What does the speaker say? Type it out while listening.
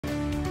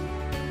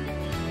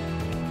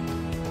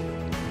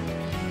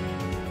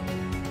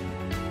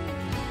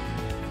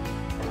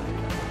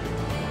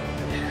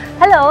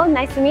Hello,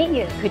 nice to meet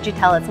you. Could you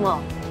tell us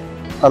more?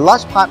 A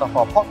large part of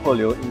our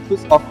portfolio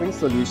includes offering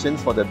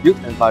solutions for the built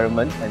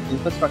environment and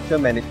infrastructure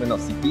management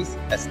of cities,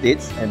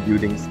 estates, and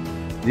buildings.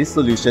 These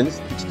solutions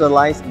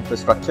digitalize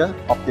infrastructure,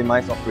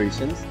 optimize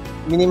operations,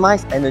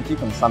 minimize energy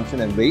consumption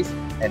and waste,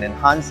 and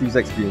enhance user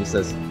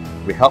experiences.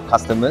 We help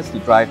customers to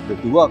drive the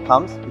dual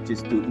outcomes, which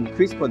is to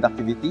increase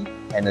productivity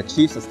and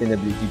achieve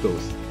sustainability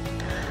goals.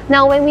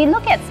 Now, when we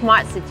look at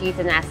smart cities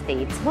and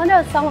estates, what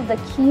are some of the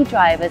key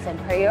drivers and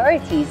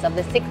priorities of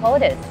the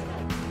stakeholders?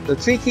 The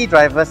three key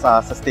drivers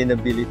are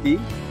sustainability,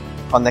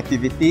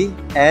 connectivity,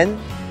 and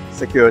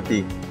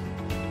security.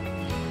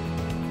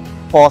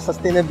 For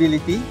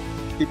sustainability,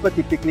 people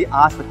typically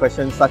ask the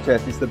questions such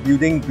as, is the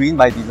building green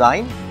by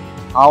design?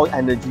 How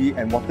energy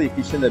and water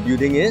efficient the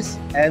building is?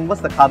 And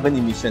what's the carbon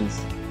emissions?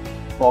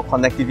 For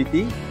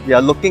connectivity, we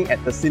are looking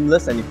at the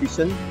seamless and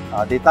efficient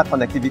data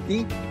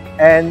connectivity,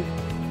 and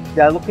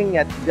they are looking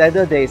at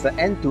whether there is an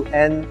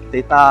end-to-end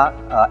data,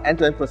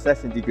 end-to-end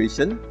process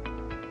integration.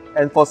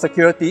 And for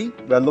security,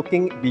 we are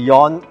looking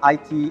beyond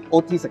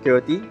OT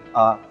security,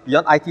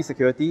 beyond IT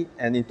security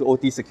and into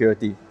OT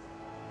security.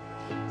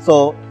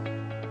 So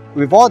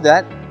with all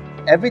that,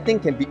 everything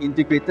can be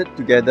integrated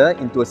together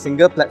into a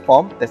single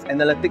platform that's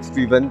analytics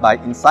driven by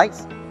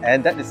insights,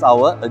 and that is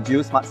our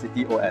AGIL Smart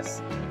City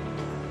OS.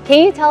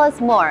 Can you tell us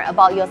more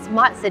about your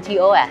Smart City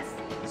OS?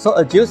 So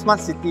AGIL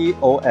Smart City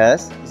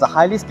OS is a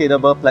highly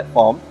scalable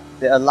platform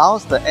that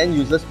allows the end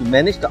users to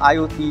manage the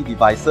IoT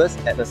devices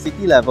at the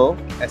city level,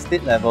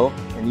 estate level,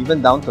 and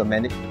even down to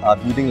a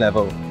building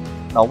level.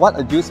 Now, what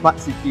AGIL Smart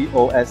City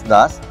OS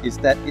does is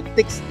that it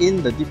takes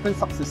in the different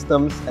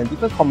subsystems and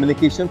different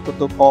communication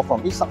protocol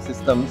from each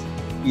subsystems,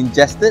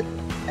 ingests it,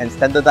 and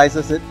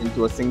standardizes it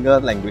into a single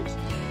language.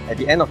 At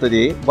the end of the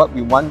day, what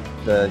we want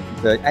the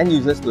end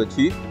users to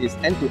achieve is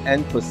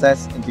end-to-end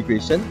process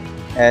integration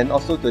and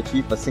also to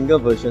achieve a single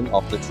version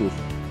of the truth.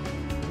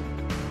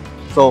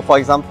 So for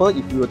example,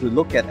 if you were to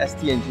look at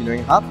ST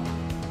Engineering Hub,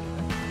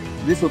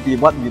 this would be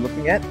what we're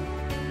looking at,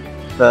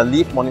 the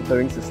leaf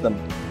monitoring system.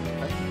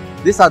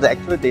 These are the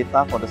actual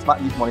data for the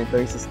smart leaf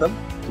monitoring system.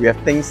 We have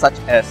things such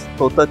as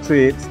total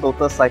trips,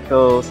 total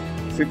cycles,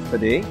 trips per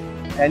day.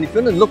 And if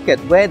you want to look at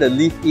where the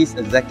leaf is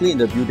exactly in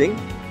the building,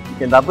 you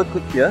can double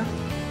click here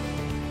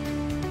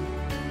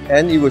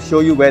and it will show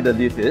you where the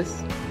leaf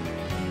is.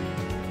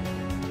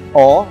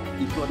 Or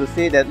if you want to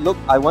say that, look,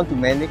 I want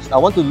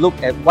to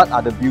look at what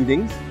are the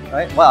buildings,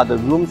 right? What are the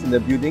rooms in the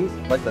buildings,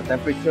 what's the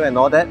temperature and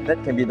all that,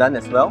 that can be done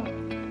as well.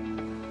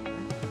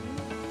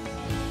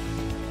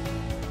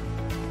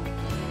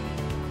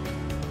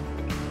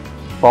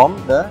 From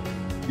the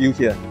view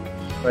here,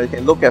 where you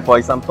can look at, for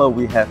example,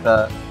 we have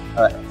a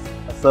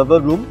server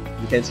room.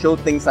 You can show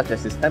things such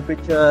as its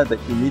temperature, the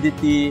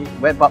humidity,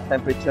 wet bulb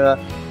temperature.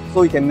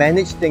 So you can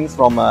manage things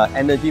from an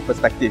energy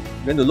perspective.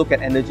 You're going to look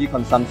at energy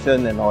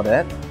consumption and all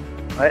that.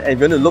 Right? And if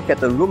you're going to look at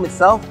the room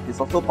itself,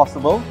 it's also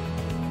possible.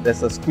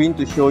 There's a screen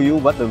to show you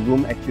what the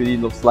room actually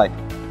looks like.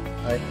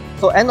 Right?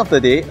 So end of the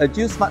day,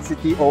 AGIL Smart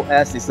City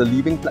OS is a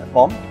living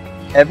platform.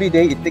 Every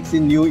day it takes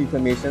in new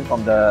information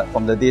from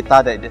the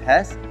data that it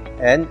has,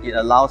 and it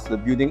allows the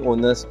building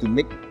owners to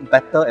make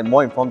better and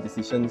more informed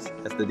decisions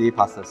as the day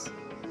passes.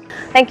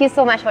 Thank you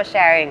so much for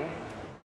sharing.